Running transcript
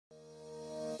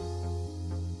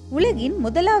உலகின்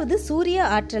முதலாவது சூரிய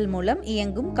ஆற்றல் மூலம்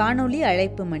இயங்கும் காணொளி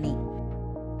அழைப்பு மணி.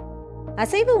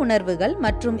 அசைவு உணர்வுகள்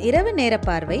மற்றும் இரவு நேர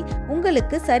பார்வை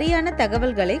உங்களுக்கு சரியான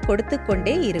தகவல்களை கொடுத்து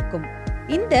கொண்டே இருக்கும்.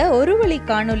 இந்த ஒரு வழி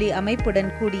காணொளி அமைப்புடன்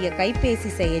கூடிய கைபேசி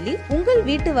செயலி உங்கள்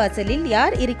வீட்டு வாசலில்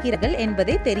யார் இருக்கிறார்கள்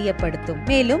என்பதை தெரியப்படுத்தும்.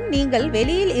 மேலும் நீங்கள்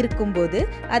வெளியில் இருக்கும்போது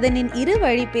அதனின் இரு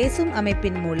வழி பேசும்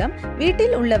அமைப்பின் மூலம்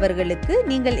வீட்டில் உள்ளவர்களுக்கு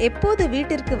நீங்கள் எப்போது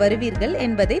வீட்டிற்கு வருவீர்கள்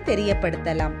என்பதை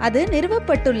தெரியப்படுத்தலாம். அது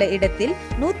நிறுவப்பட்டுள்ள இடத்தில்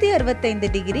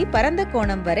 165 டிகிரி பரந்த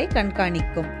கோணம் வரை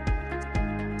கண்காணிக்கும்.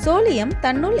 சோலியம்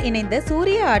தன்னுள் இணைந்த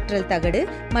சூரிய ஆற்றல் தகடு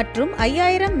மற்றும்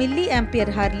 5000 milli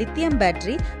ampere hour lithium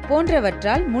battery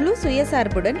போன்றவற்றால் முழு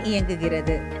சுயசார்புடன்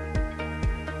இயங்குகிறது.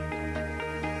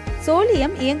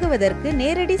 சோலியம் இயங்குவதற்கு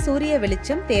நேரடி சூரிய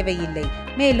வெளிச்சம் தேவையில்லை.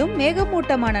 மேலும்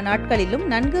மேகமூட்டமான நாட்களிலும்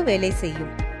நன்கு வேலை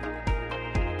செய்யும்.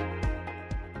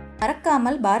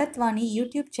 மறக்காமல் பாரத்வாணி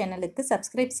யூடியூப் சேனலுக்கு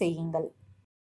சப்ஸ்கிரைப் செய்யுங்கள்.